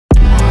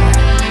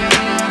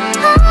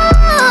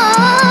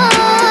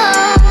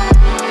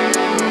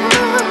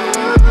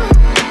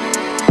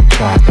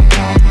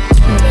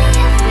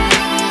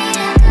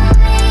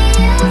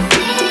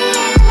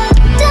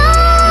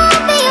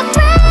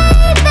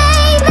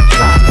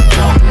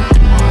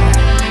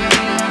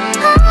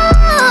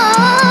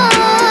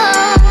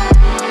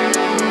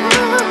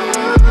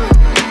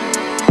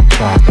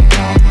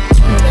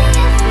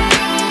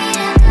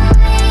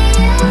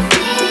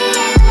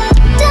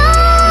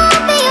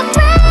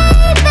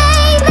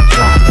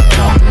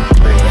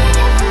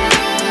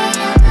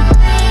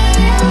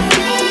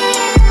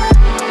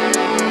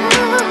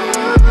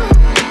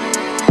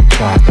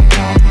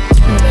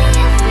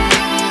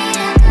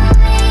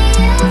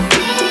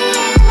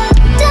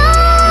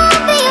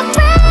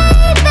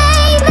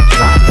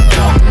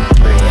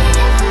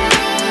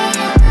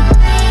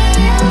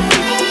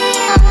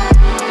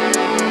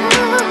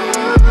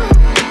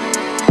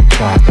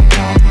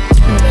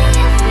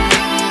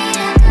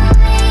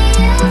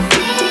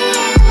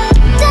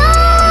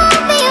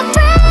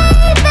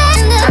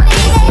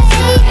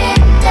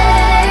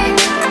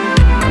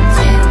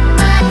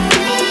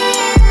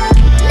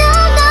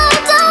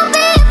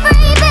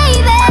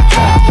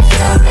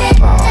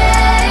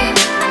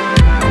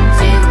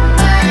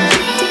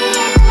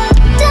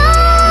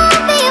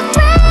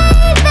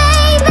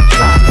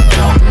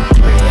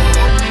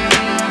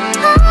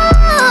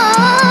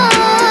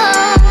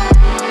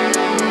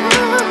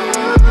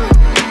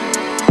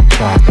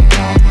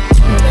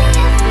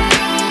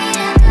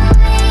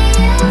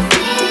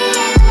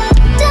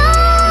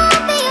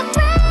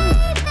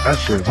That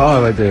shit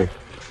hard right there.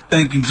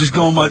 Thank you. Just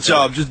doing my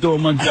job. Just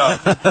doing my job.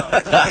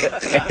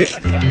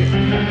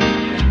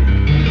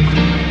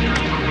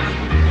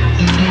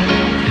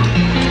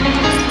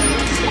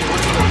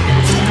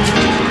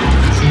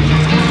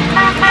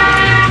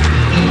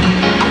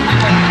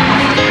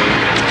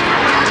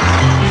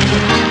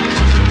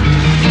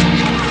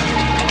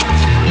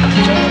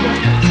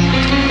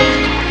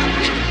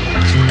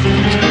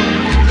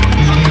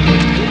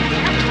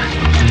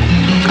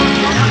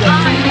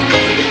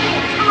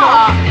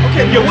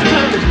 Okay, yo, what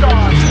time to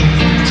start?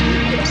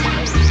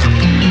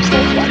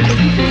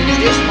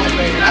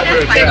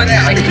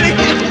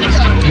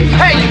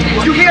 Hey,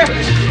 you here?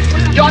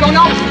 Y'all don't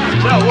know?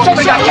 No,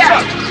 somebody got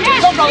cash.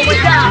 Don't go way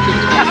down.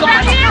 That's all.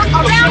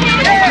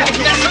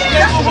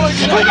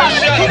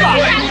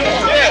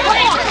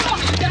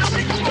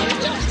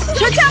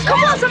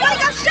 Come on, somebody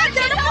got shot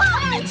there. Come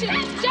on. Come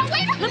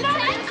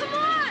on.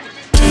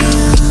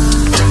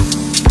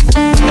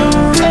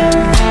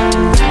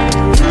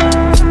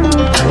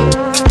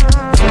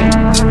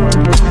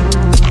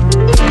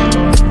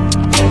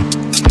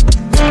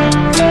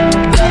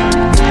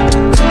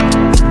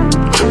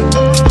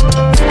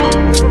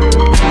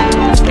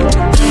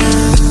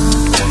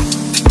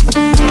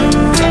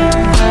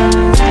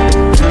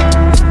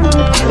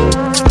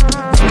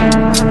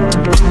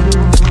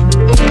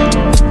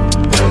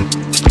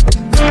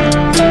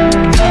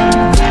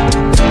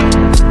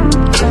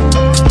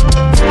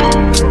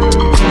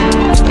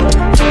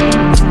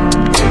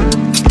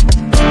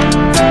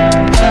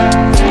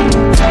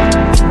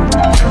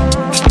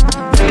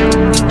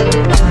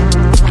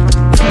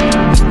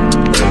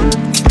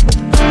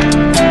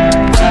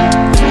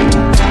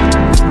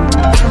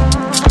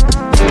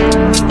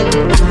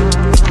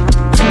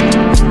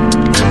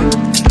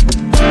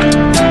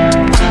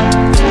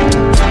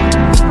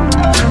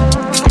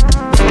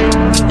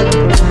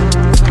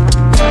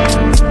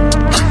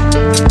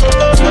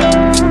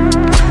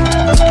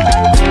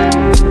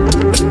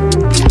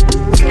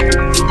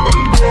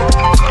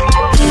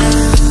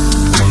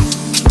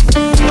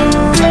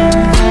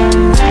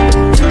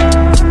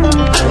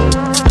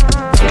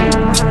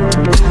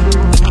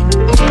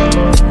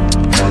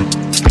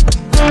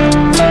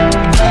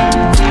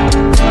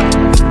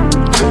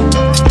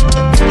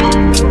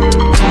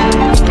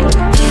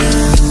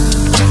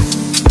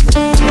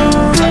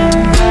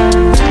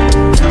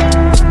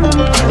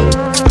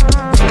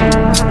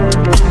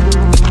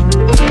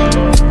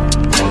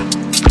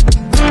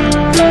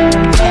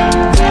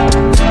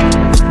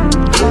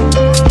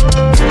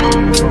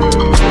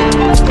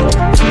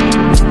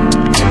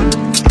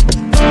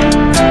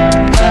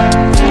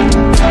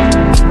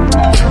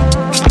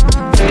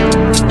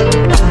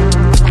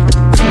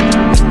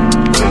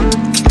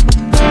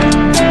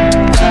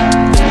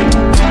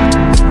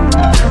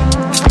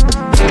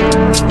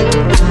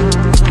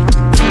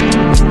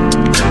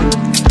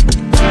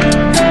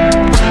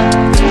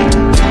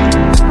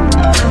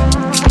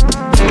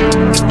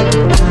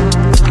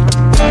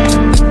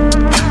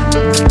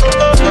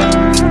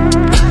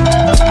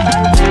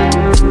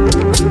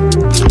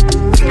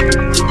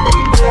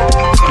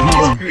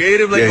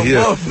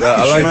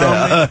 I like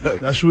that.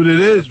 That's what it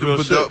is. But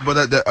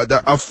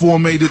I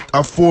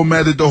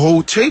formatted the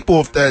whole tape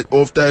off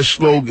that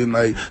slogan.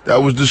 Like that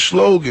was the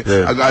slogan.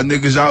 Yeah. I got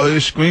niggas out here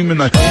screaming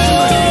like.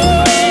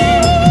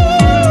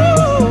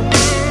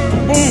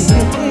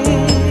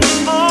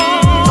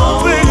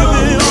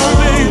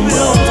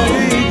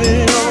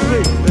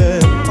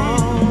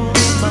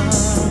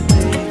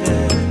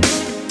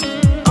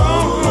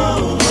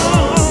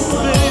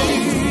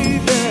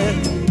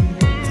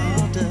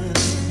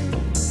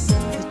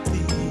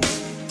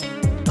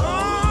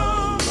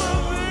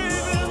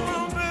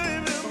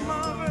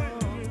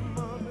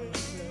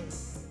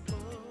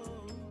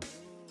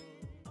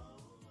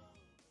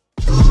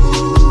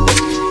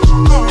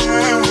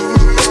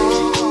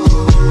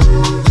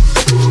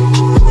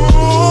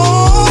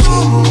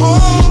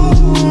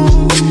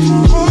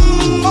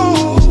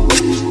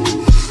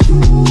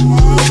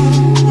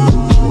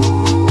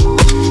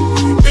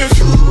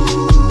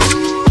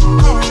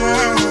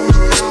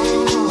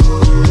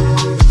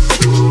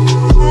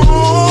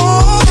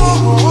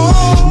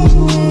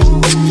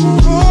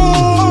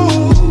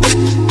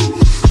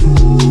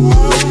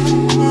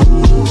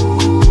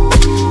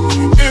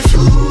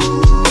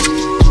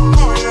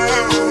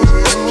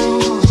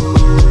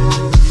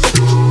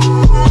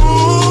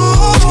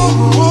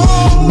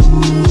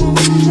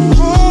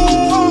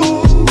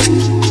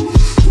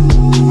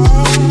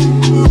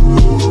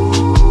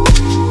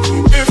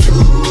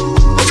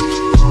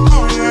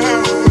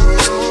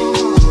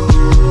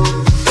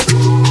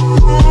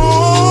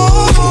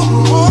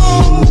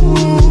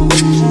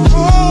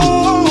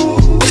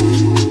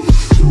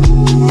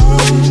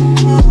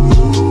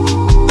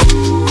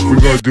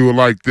 Do it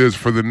like this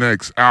for the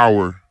next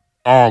hour.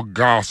 All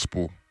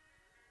gospel.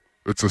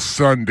 It's a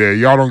Sunday.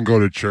 Y'all don't go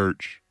to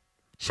church.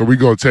 So we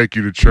gonna take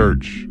you to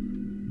church.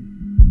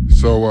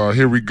 So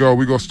here we go.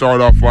 We gonna start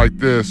off like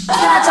this. Can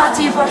I talk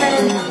to you for a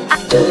minute?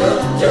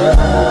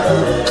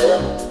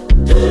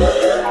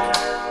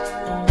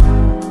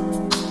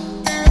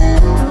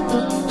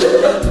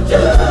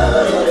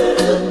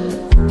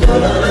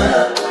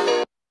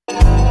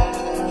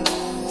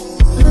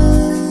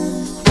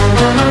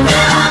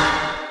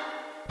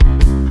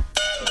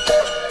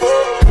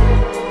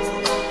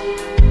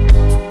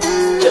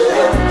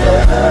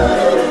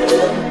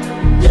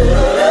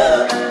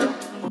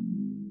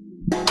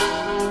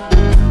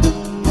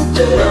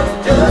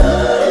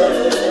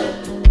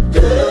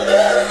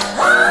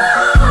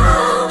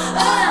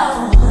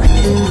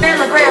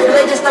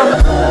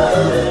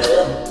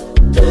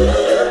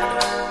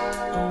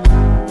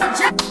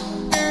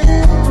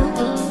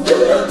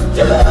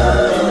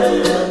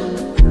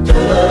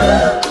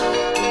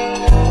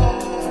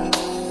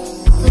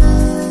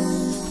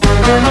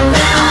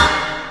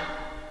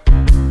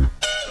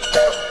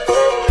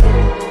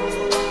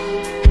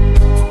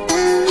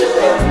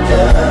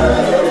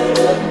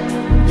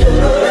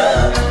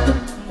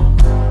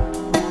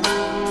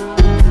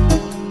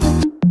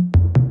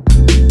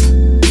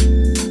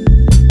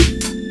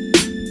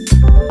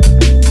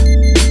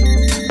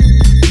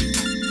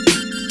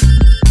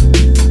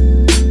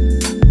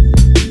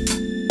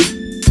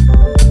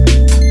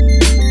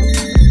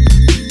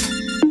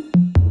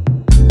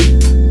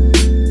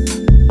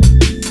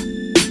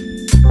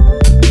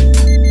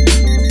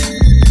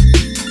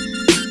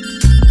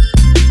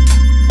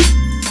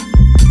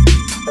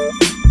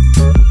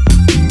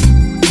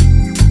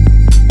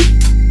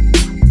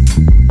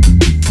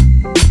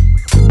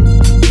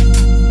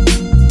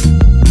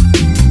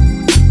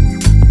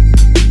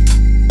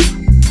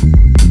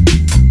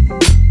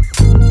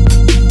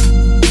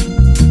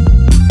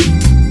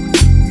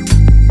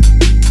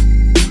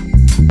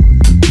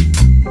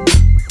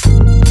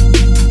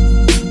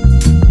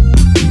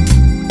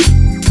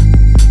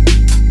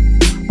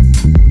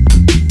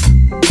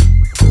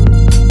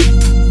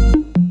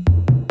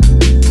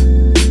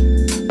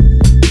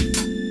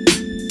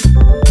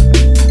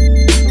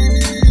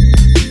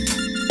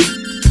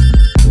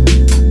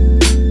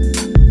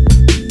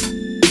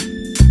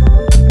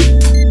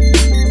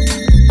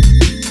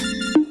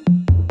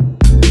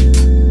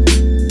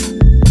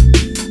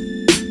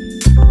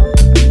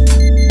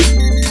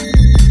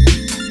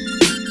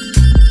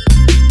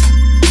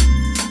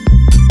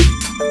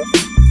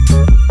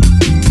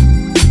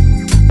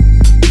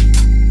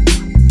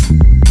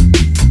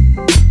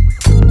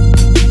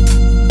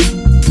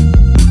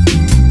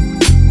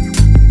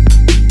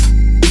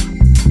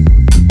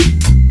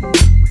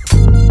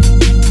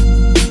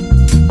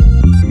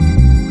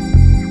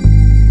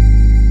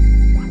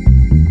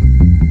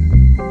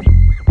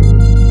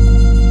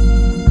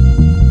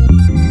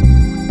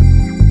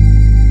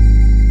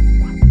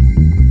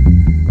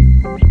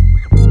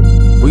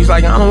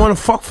 I don't want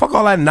to fuck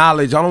all that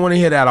knowledge. I don't want to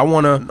hear that. I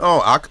want to.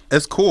 No,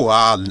 it's cool.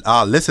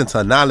 I'll listen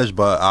to knowledge,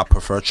 but I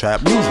prefer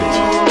trap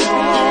music.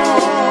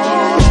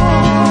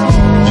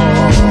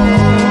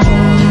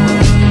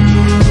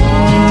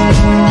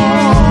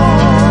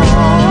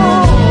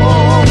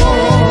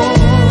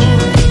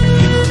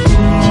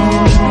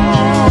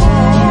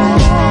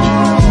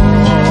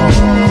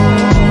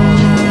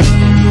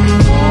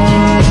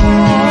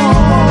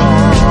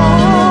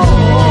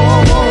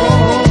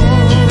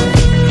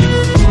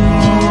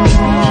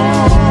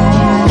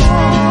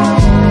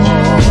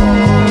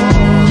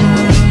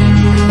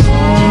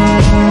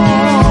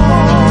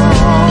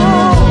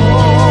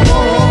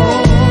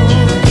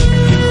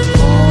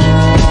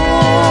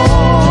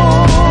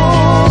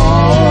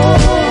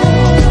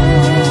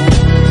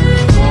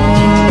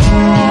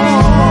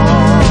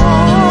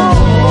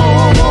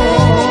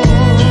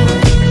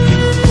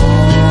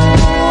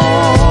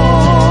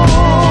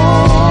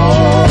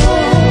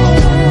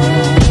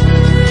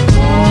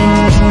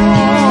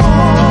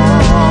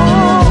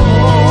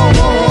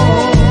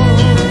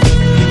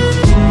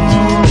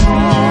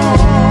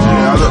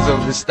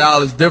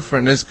 Style is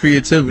different. It's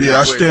creativity. Yeah,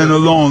 I stand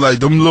alone. Like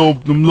them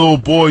little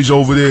boys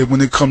over there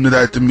when it come to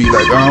that to me.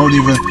 Like I don't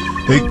even.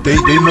 They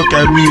look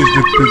at me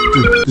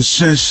as the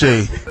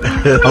sensei.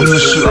 I'm the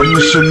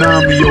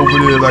tsunami over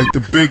there, like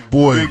the big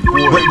boy.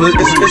 But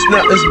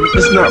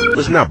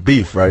it's not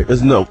beef, right?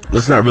 It's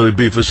not really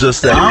beef. It's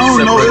just that I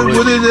don't know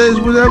what it is.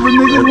 Whatever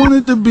niggas want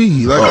it to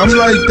be. Like I'm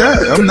like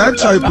that. I'm that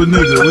type of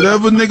nigga.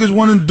 Whatever niggas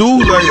want to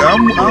do, like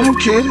I don't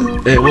care.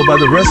 Yeah, what about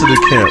the rest of the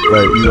camp?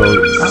 Like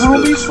I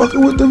don't be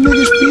fucking with them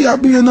niggas. I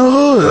be in the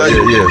hood. Like,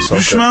 yeah. So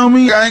you smell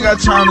me? I ain't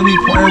got time to be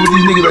playing with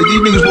these niggas. Like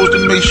these niggas supposed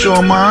to make sure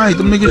I'm alright.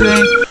 Them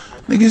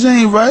niggas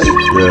ain't right.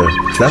 Yeah,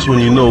 that's when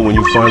you know when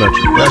you find out.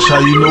 That's how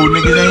you know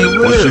niggas ain't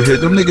real. Once you hit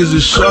them niggas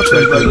is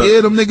suckers. Like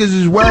yeah, them niggas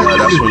is whack.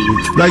 That's when you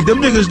like them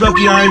niggas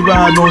lucky I ain't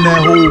riding on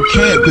that whole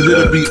camp because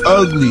it'll be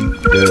ugly.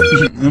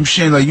 Yeah, I'm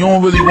saying like you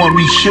don't really want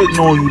me shitting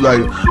on you.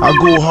 Like I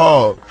go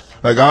hard.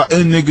 Like I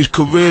end niggas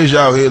careers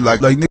out here. Like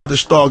niggas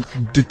start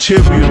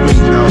deteriorating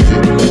out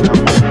here.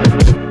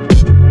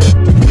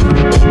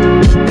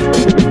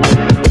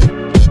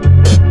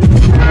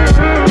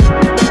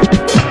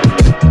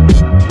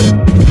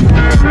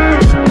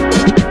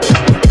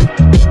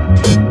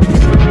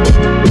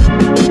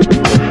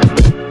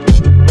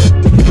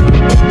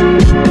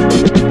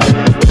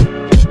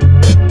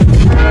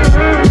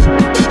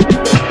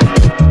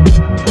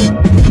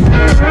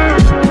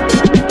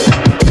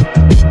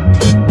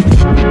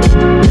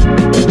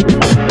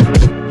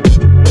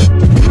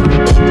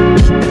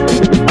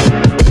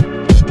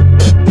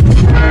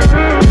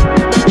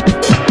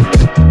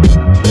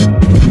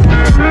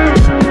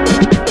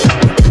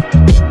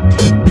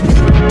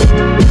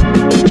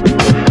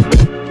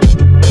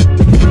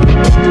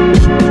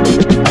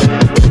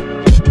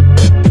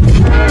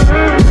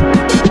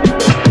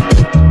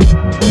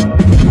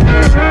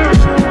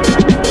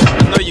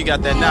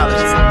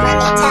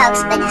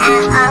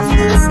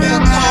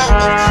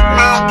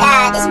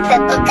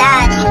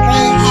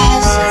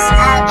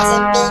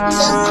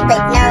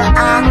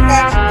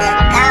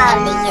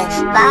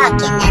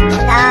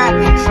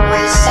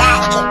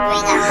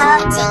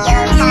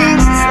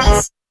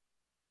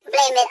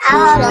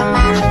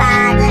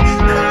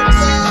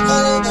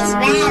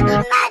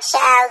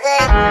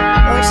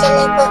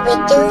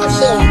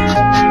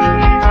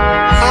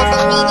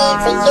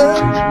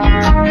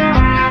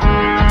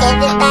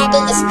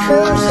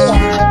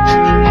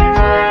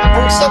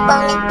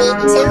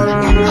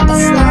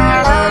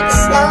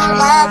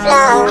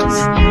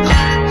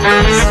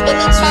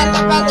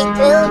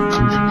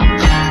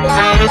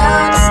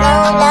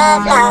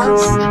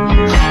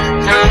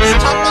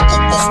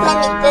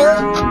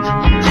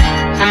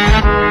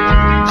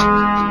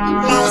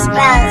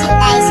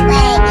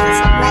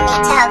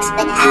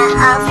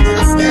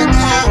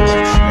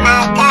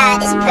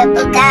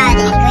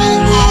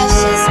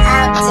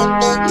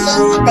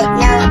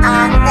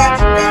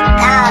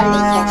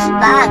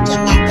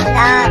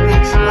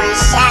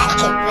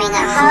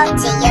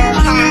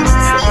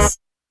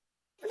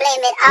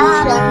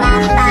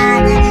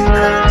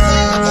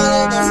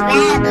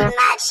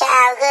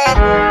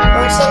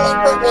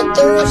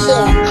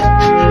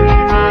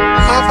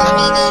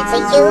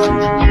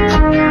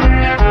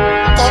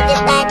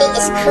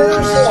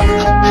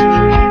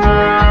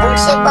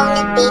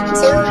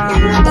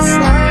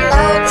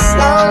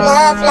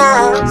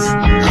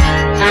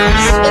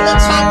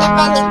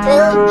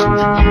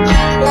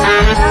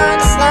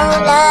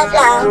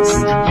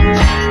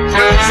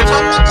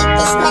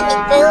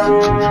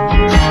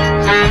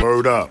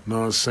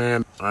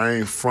 I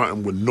ain't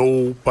fronting with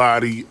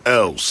nobody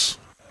else.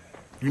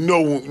 You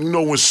know when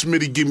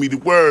Smitty give me the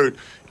word,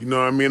 you know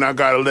what I mean? I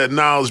gotta let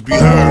knowledge be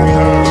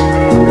heard.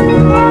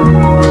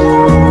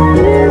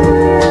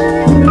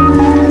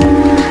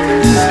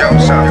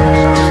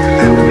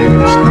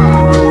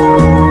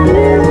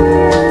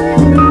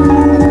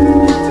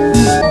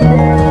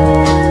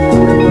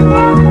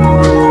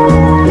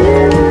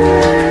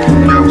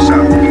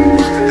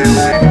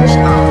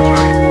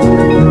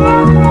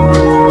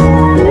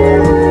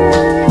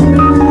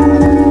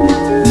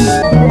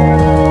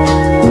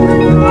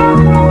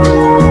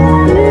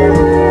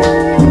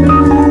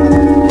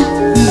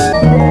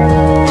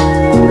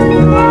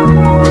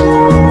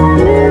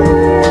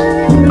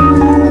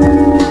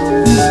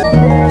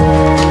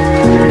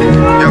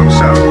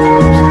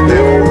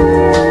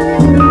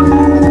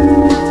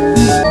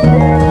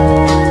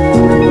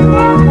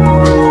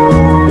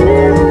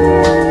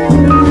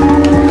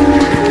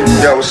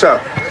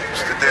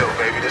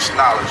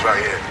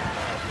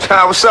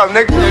 what's up,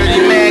 nigga?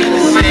 30 Mac,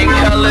 the same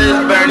colors,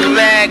 Bernie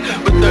Mac.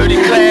 With 30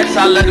 claps,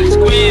 I let him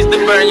squeeze to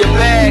burn your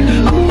bag.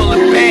 I pull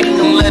it back,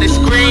 don't let it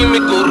scream,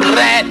 it go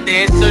rat.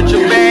 Then search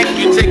your back,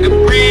 you take a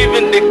breathe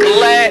and then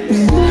collapse.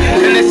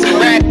 And it's a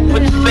wrap,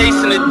 put your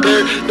face in the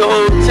dirt. The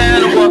whole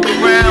town will walk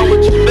around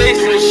with your face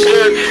in the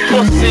shirt.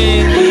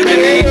 Pussies, and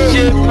they ain't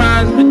shit,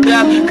 crimes but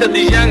death. Cause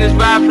these youngins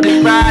ride for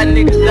their pride,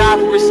 niggas die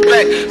for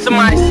respect.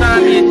 Somebody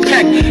sign me a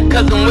check,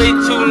 cause I'm way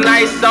too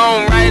nice. I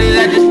don't write it,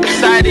 I just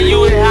decided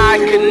you and how I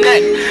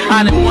connect.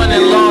 I done won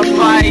and lost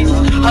fights,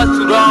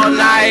 hustled all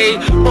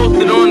night.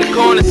 Posted on the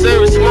corner,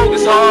 serving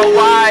smokers hard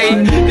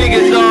white.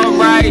 Niggas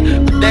alright,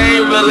 but they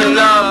ain't real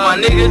enough. My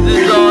niggas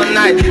is all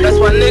night, that's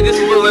why niggas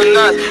feeling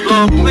us.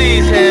 Lord,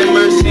 please have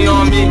mercy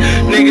on me.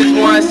 Niggas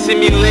wanna see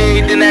me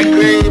laid in that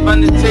grave,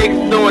 Undertaker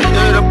throwing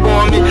dirt up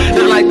on me.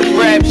 It's like the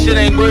rap shit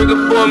ain't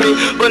working for me,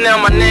 but now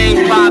my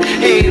name pop.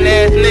 Hating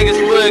ass niggas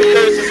putting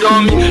curses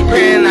on me,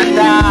 praying I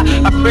die.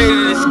 I pray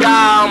to the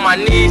sky, on my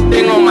knees,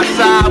 thing on my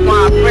side.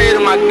 While I pray to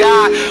my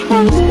God,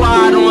 whole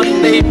squad on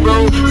state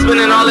road,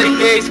 spending all their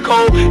days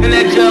cold in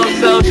that jail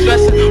cell,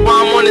 stressing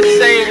while I'm on the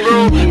same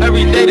road.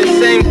 Every day the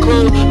same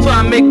clothes, so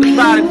I make the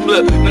product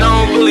flip. But I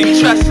don't really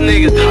trust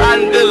niggas, I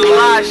done did a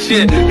lot of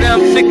shit. Now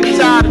I'm sick and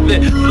tired of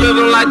it,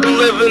 living like I'm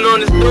living on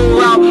this new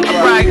route. I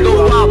probably go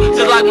out,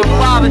 just like my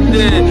father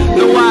did.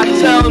 Know why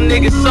I tell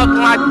niggas suck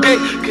my dick,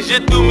 cause you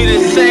do me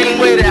the same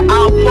way that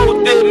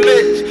Alpo did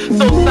Mitch.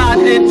 So side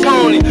did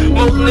Tony,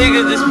 most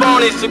niggas is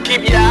phony. So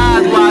keep your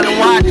eyes wide and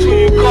watch who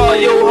you call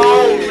your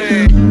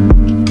homie.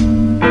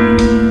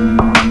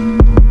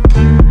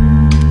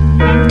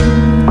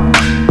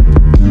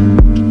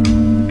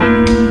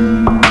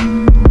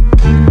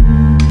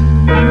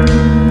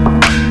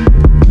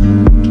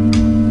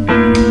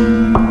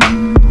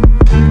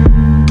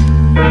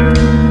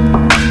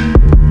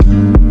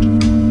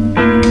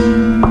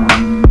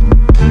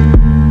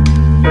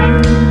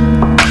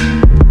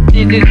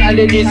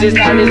 This is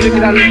style is we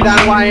grab it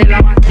down while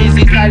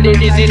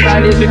This is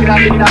style is we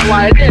grab it down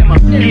while them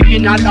if you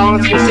not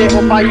dance you say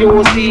up a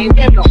you see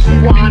them no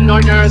one no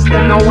nurse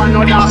them no one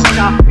no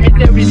doctor. If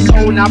there is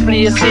sound a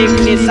play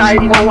sickness side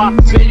power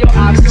when you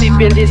have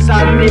syphilis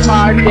and the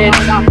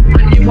bartender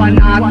and the one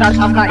not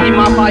attack him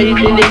a buy the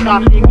liquor.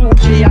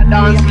 Gucci a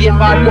dance get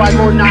bad boy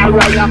go now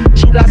riot.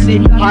 Shoulda see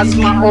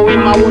asthma how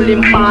him a hold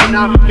him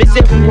pana. Me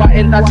say who a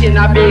entertain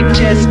a big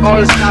chest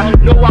ulcer.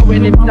 No one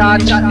when it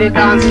start chat the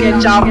dance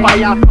catch a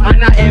fire.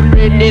 And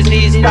every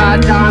disease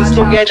start dance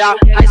together.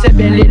 I say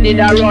belly did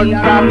a run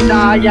from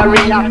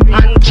diarrhea,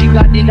 and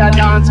Chica did a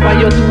dance for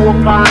your two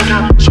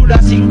corner. Shoulda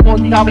see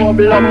cut a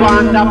bubble up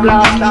on the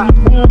blaster.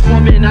 Who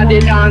come in a the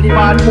dance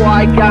bad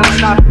boy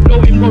cancer. Now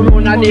him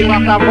corona the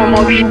waka come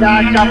out with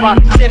that chopper.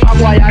 Say my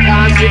boy a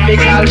dance with the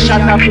girl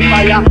shut up the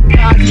fire.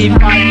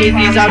 Party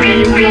is a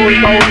me roll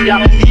down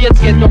ya. Kids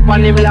get up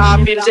and him laugh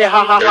him say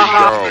ha ha ha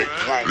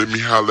ha. Let me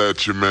holla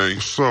at you, man.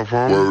 What's up,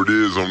 homie? Word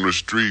is on the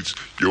streets,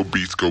 your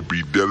beats gon'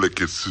 be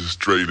delicate, sit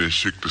straight and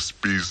shake the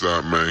speeds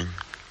out, man.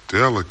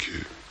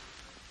 Delicate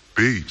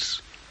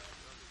beats.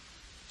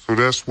 So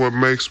that's what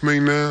makes me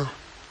now?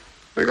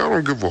 Nigga, I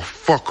don't give a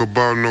fuck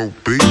about no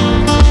beat.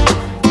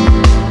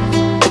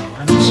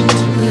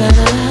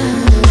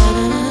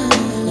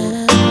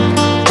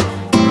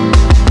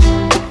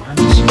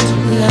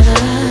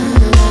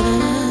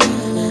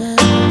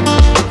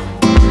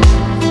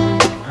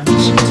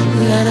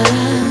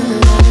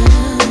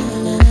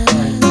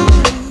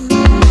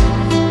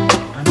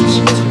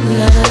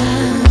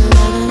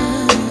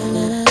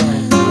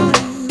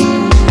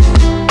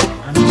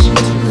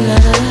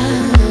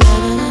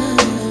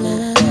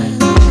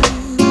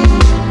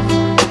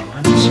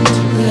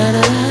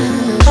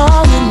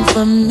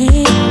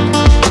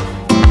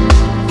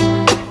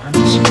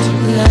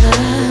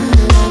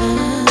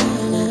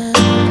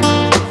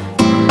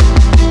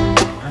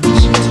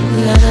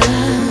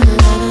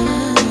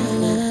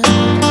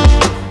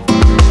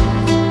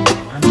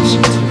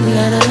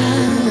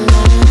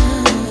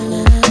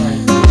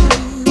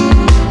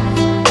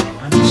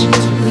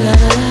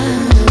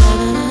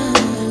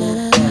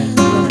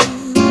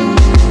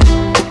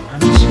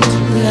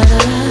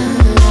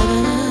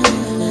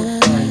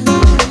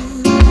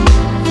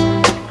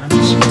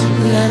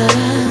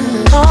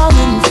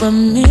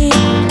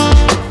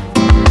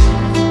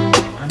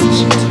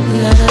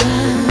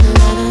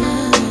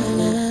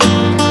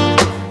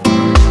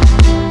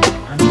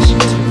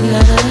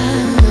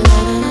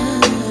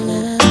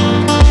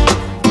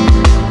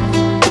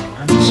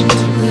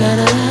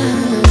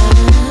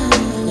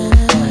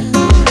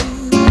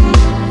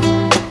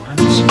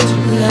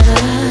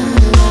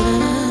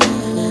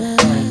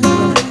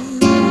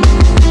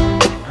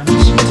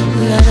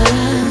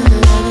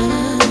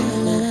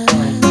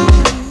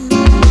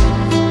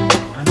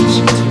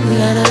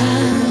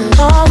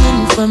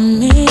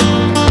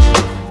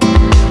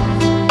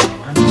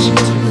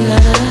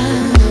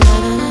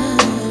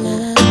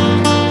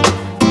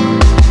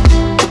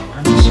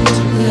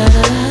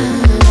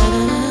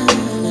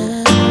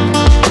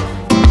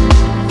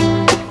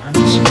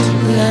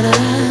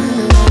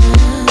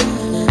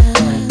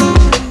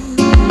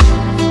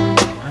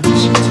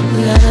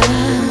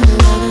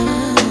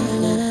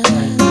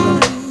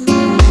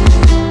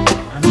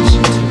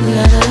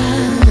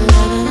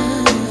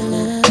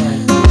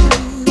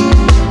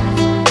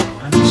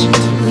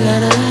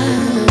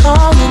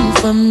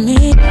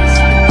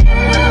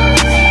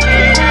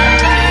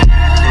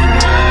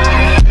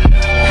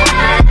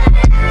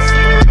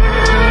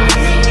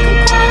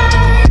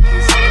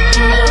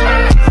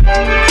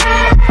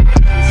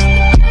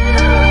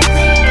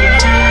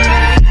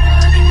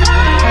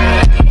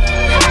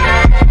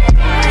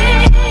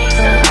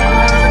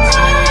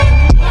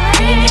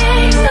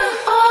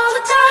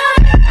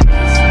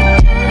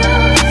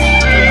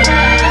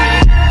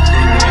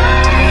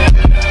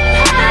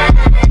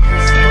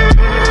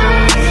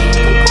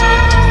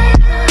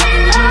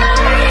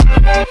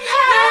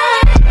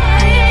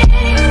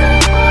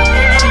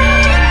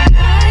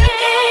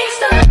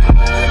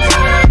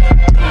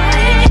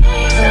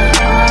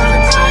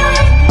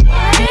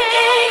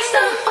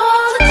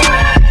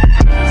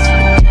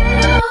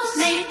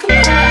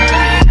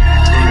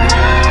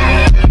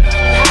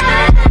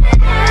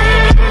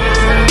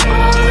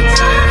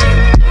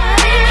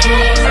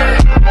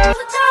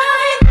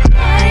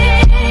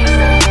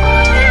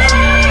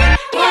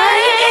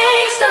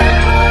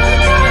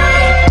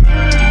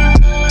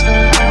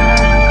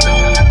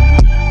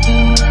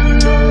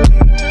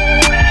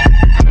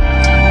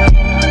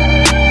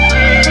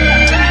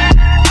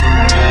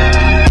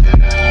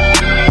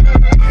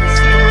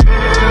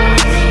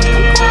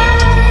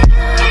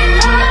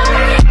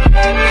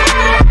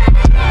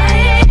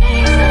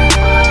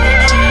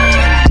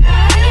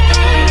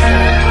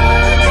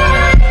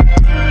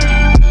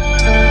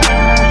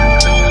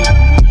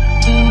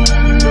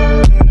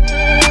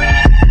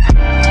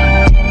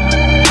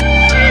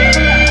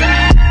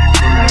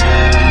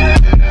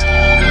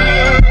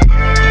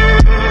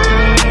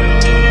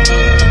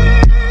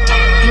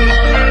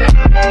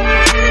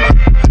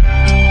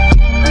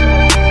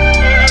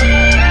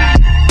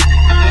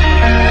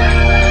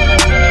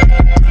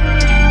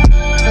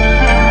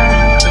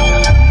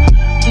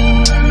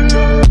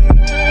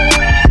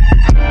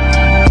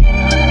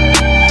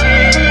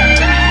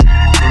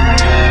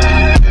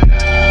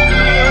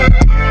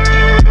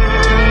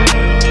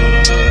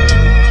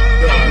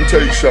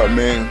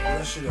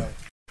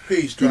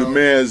 through the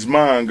man's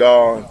mind,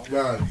 God,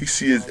 he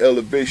see his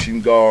elevation,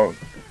 God.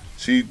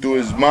 See, through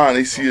his mind,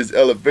 he see his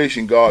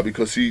elevation, God,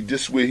 because he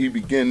just where he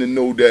began to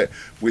know that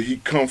where he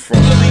come from.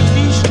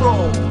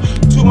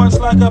 Too much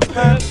like a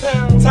pen,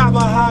 top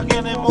of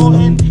Hagen and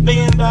Morton, $1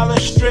 billion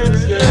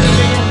strips, $1 billion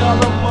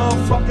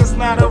motherfuckers,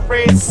 not a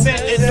red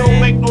cent. It don't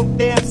make no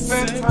damn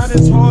sense how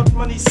this hard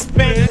money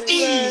spent.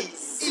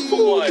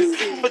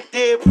 For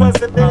dead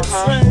presidents,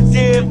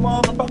 dead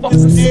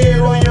motherfuckers, dead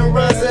on your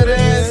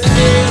residence,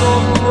 dead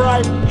on the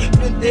right,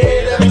 been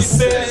dead ever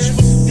since.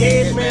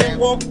 Dead man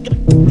walking,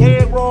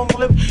 dead wrong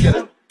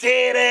living,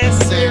 dead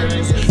ass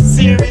serious,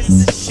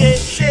 serious as shit,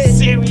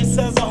 serious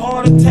as a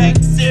heart attack,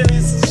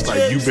 serious as shit.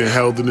 Like you been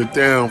holding it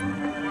down,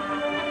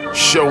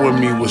 showing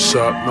me what's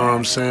up, know what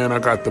I'm saying? I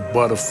got the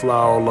butterfly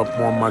all up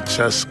on my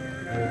chest,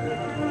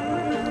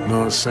 know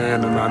what I'm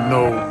saying? And I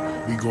know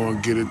we gonna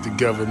get it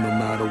together no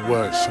matter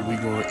what. So we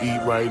gonna eat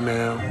right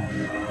now,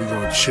 we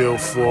gonna chill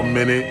for a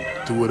minute,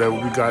 do whatever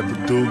we got to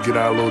do, get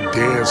our little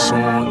dance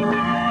on,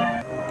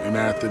 and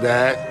after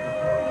that,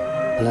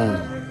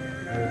 boom.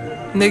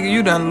 Nigga,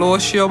 you done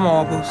lost your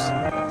marbles.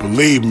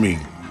 Believe me,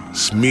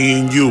 it's me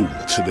and you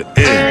to the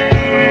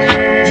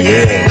end.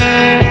 Yeah,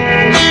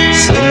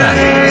 so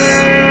nice.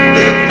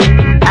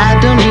 I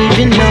don't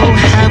even know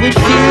how it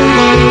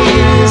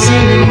feels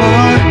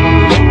anymore.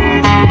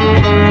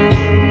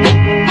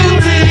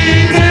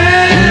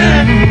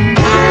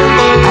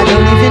 I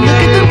don't even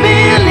look at the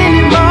bill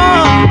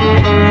anymore.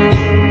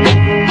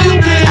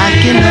 I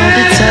can hold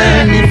it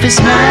turn if it's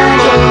mine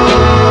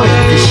or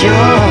if it's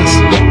yours.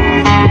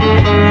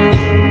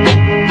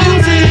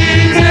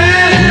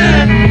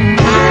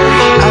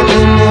 I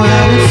don't know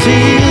how it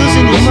feels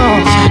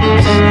anymore.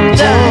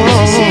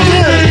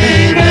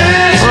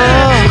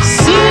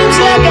 Seems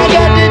like I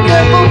got the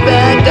double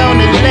back on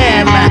the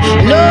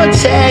landmine. No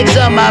tags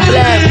on my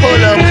black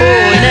polo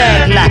cool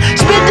neckline.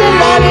 Spit the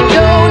lot of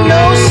dough,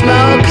 no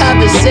small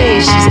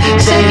conversations.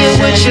 Take it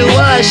what you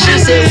want, she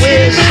said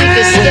where she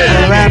could stay.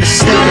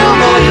 You know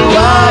who you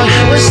are,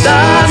 you a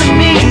star to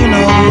me.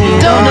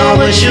 Don't know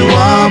what you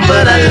want,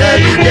 but I love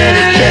you.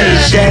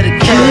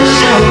 Dedication.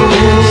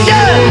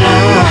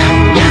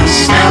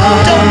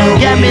 Don't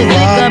get me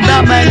thinking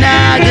about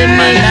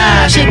monogamy.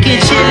 Chicken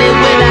chillin'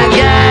 when I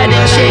got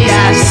it chase.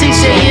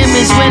 6 a.m.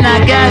 is when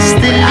I got to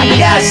leave.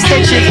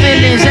 Catch your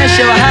feelings, that's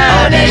your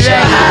hobby,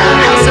 right?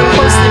 I'm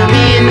supposed to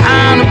be an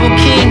honorable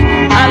king.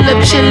 I love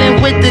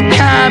chillin' with the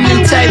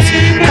common types.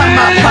 Come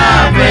my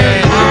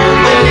pirate.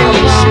 Well, at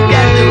least you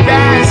got the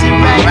rising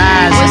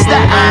right. What's the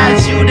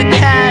odds? You the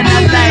kind I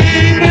like.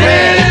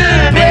 Red.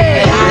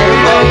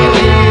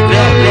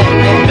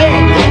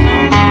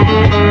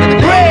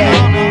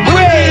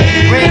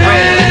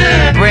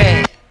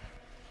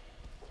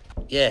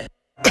 Yeah.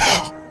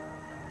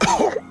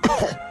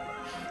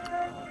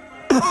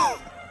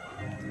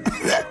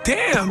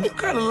 Damn, you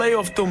gotta lay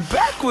off them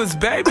backwards,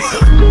 baby.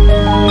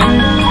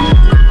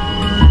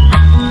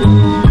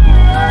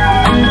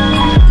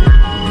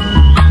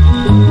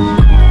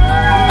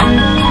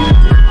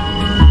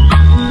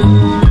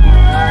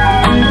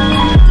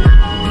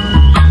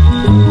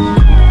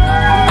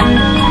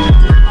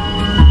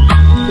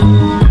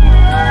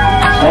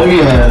 Oh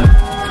yeah,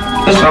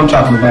 that's what I'm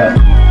talking about.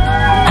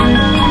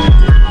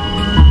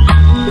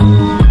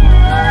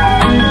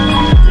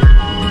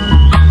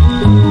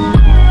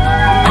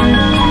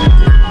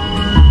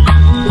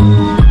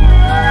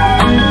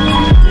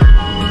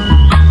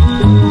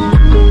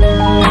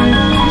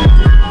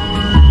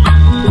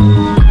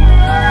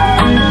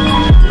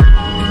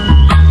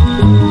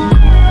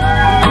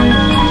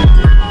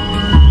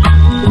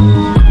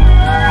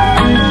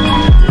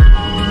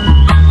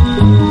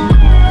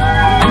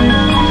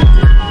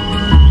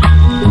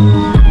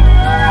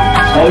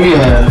 Oh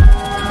yeah,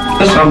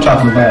 that's what I'm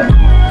talking about.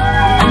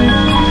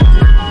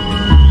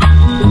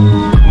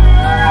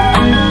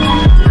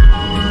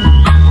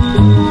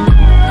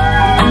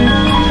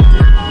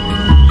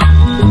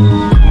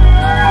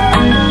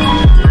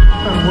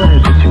 What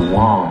is it you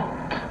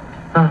want?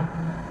 Huh?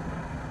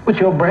 With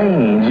your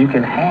brains, you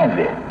can have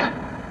it.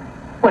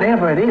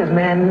 Whatever it is,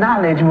 man,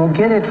 knowledge will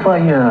get it for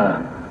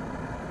you.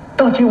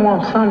 Don't you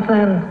want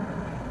something?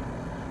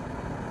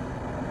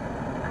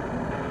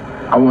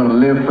 I want to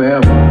live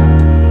forever.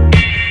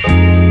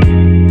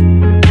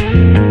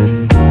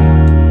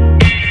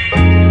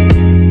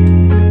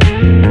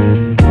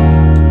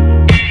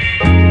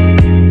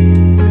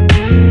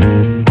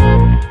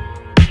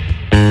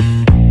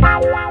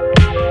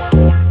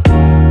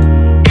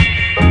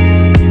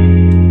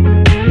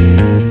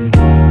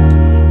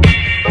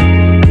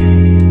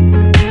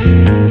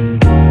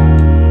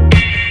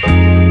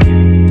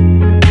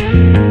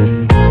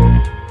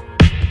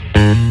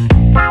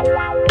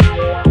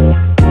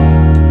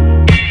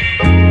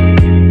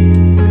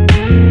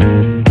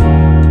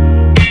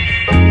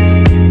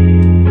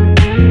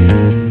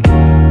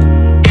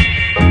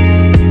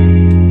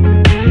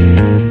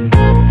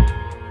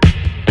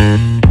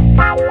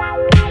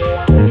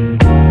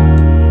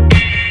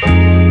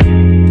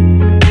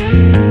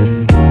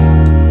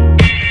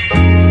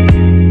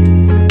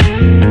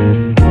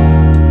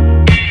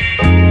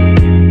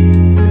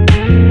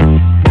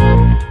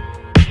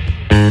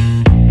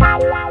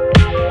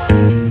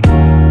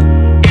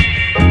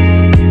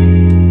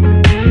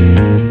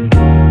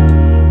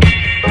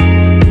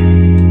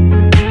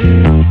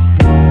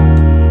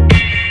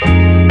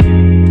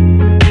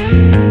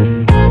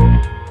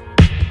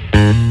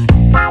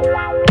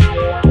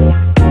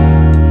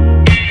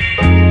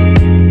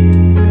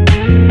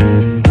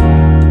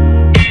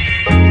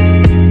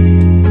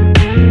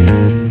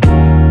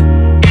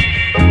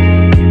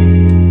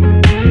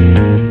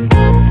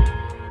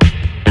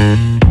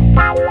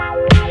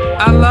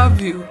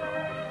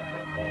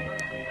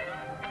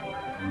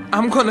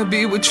 I'm gonna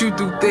be with you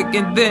through thick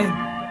and thin.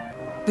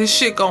 This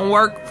shit gonna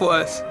work for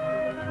us.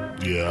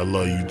 Yeah, I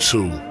love you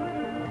too.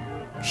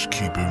 Just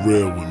keep it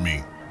real with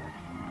me,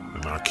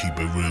 and I'll keep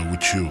it real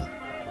with you.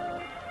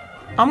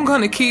 I'm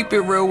gonna keep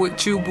it real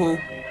with you, boo.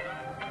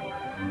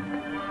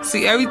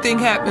 See, everything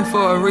happened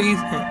for a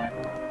reason.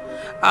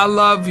 I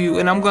love you,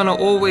 and I'm gonna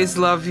always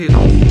love you.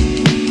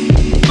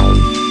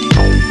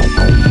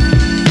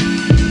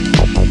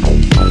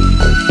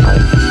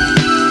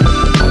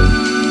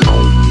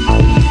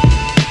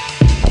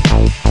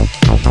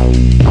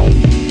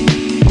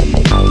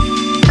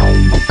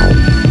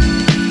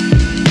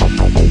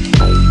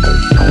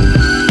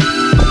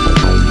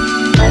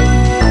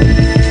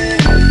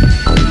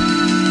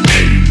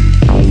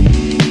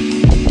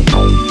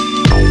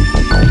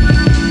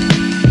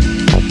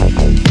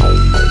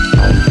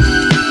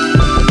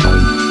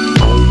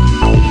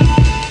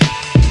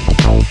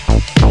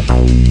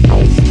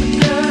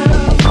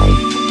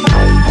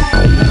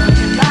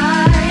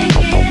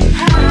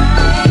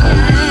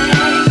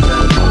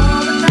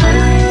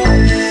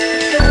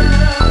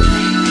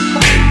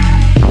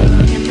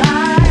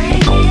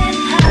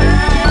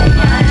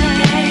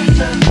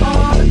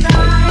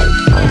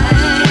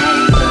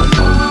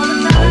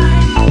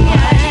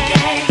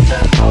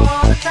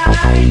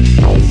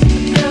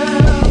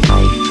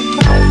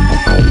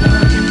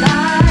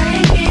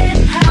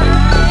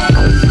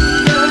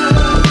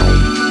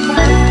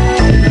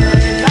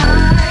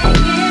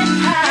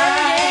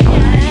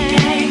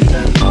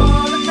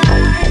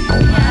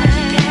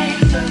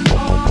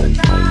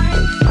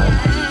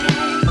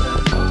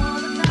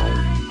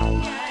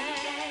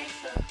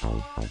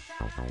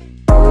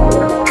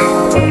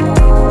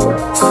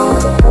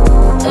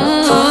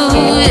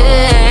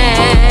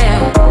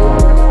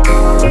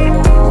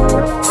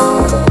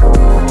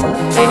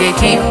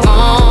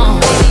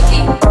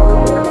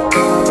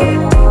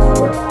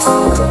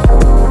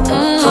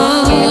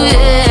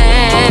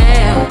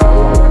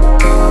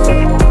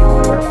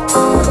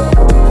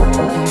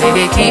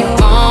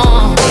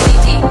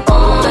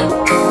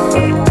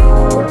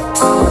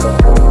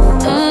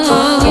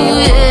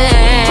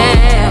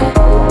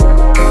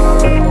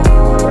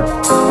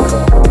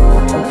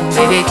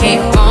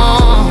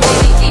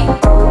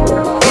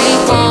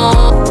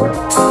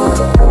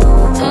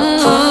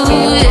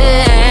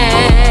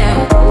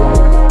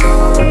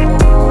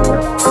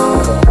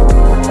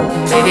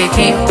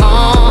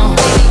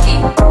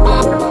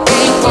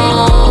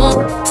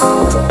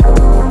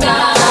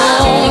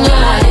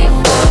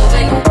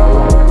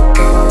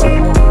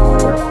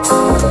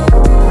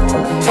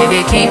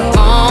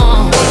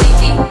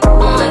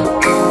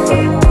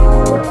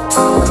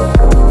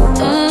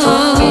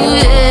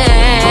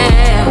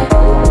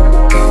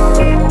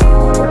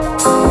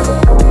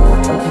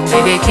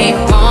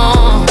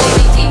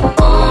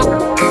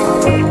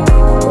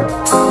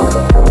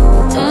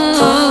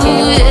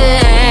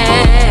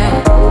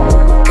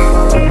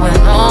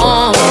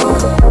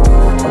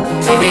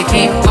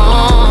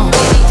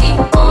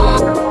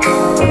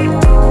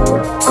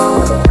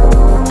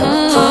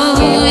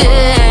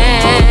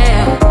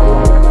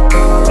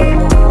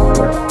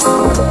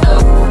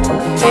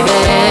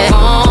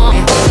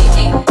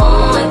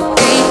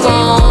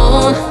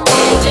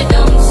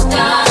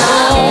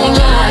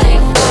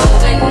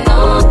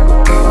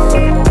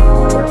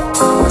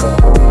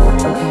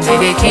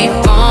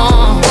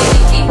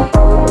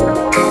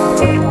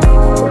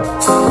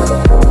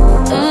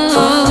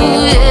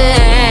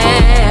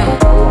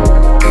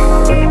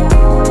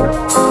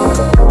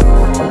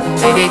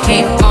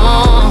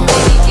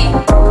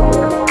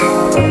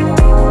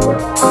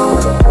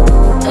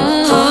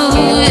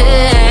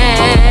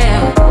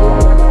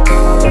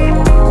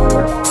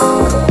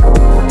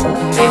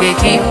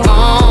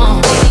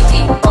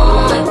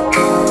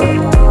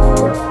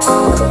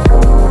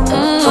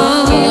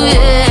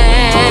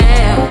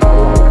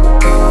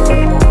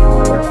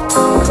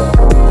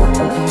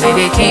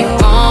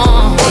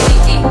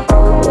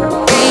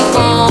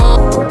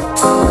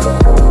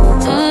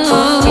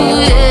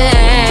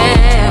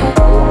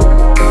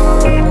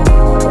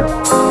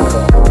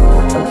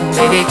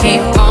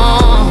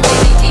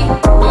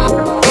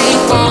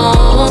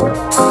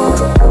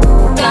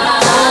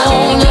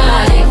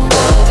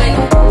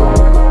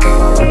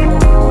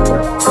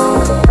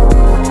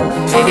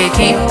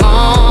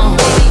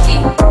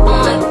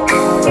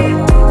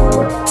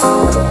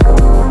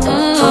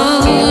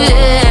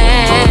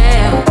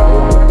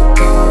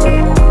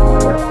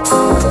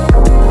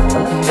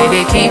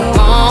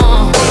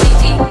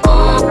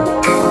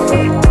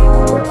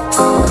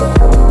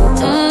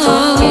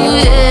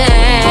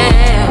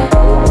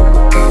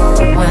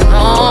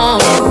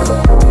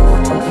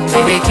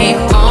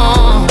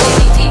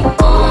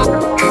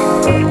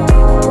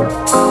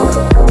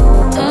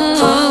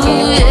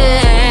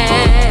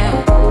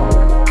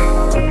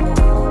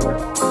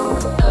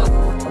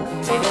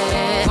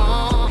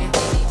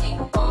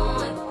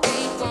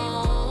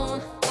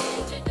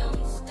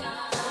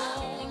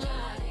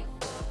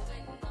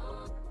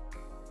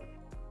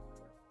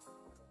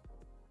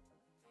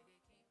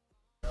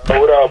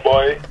 What up,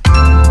 boy?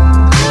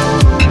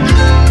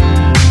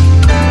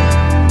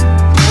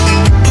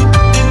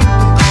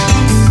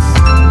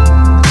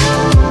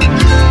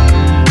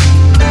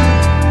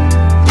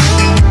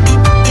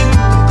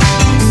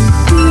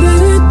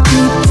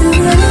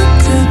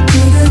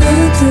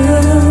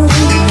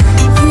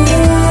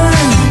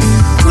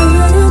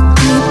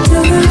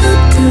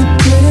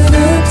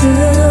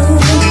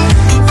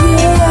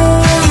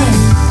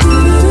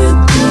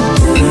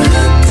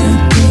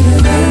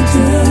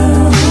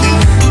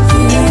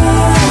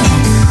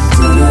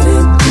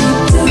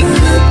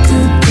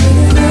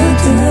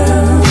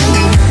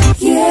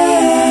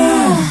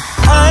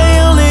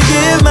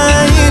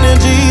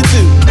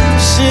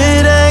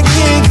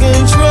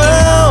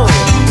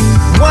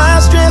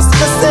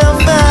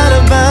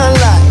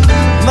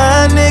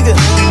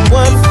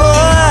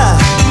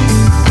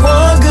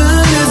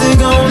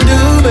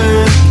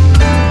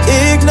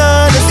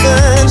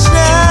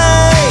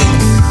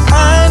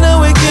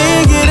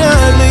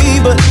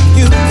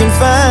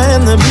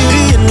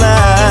 beauty in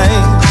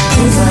life.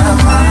 'Cause I'm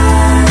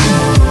high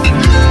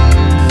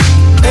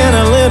and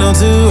a little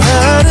too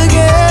high to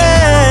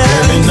get.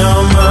 Baby, no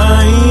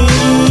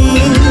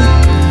mind,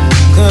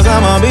 'cause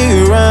I'ma be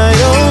right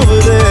over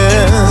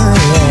there.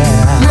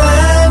 Yeah.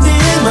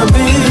 Minding my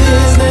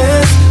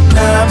business,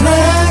 not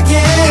black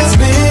ass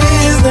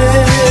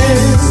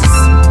business.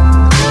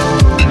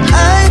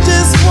 I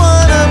just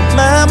wanna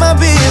mind my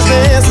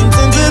business and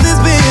tend to this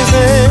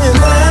business.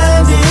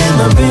 Minding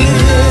my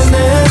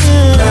business,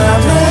 not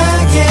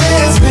black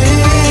ass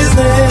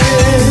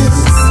business.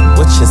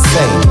 What you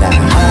say now?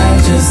 I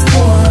just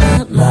wanna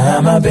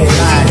mind my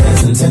business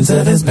and tend to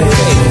this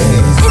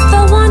business. If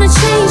I wanna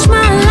change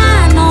my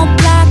line or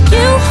block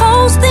you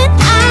hoes, then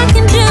I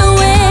can do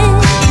it.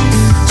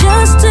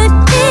 Just to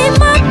keep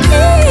my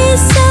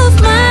peace of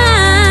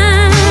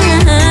mind.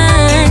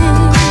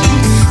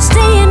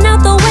 Staying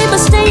out the way,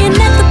 but staying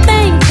at the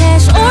bank.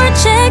 Cash or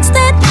checks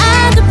that I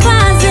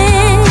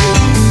deposit.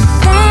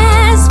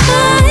 That's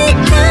my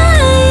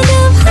kind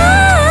of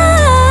high.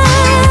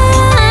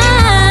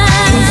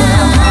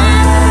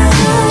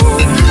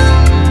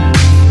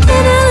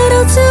 And a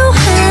little too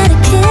high to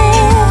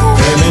care.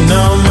 Baby,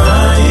 no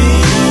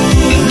mind,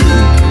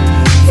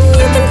 And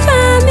you can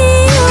find me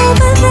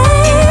over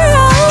there.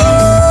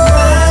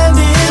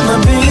 minding my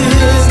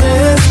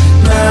business,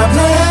 not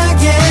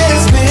black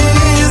ass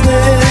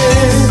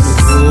business.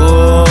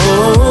 Oh,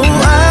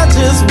 I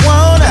just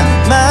wanna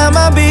mind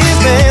my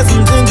business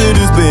and tend to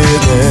this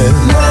business.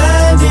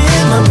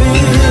 Minding my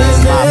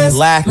business,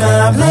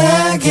 not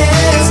black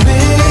ass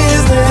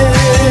business.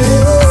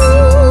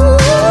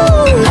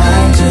 I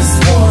just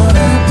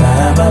wanna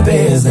mind my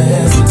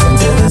business and tend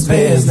to this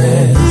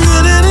business.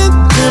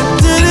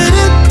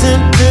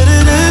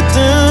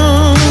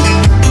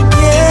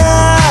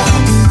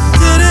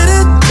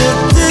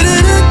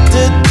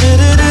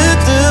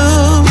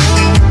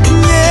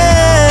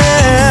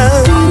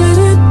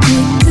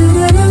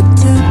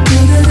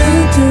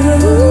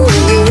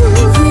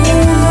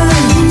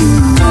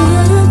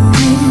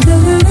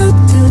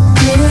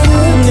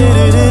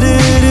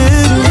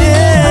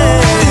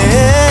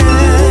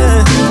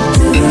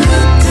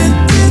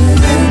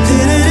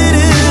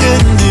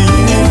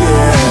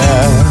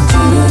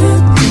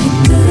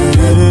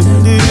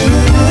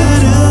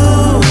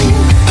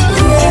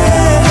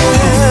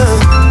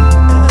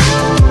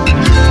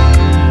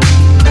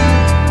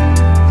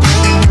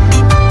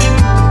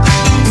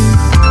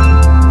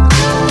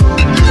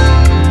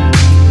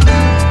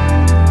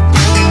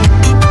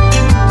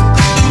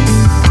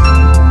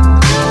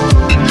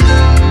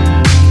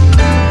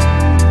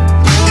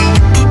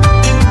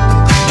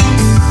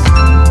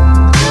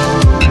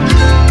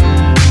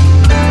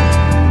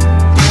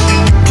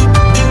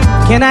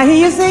 Can I hear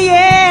you say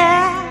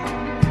yeah?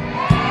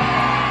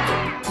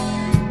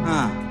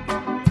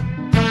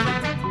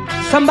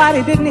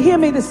 Somebody didn't hear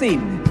me this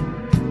evening.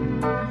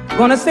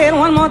 Gonna say it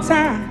one more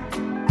time.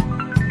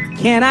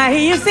 Can I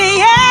hear you say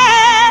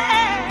yeah?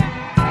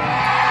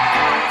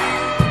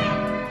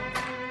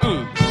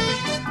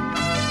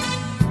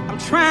 I'm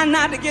trying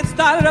not to get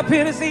started up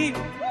here this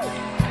evening.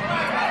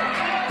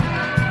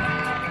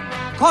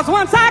 'Cause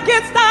once I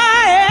get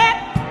started,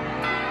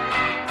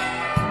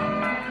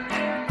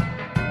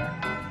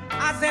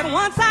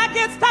 once I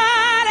get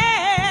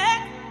started,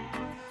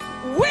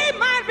 we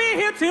might be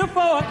here till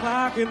 4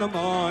 o'clock in the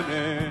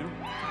morning.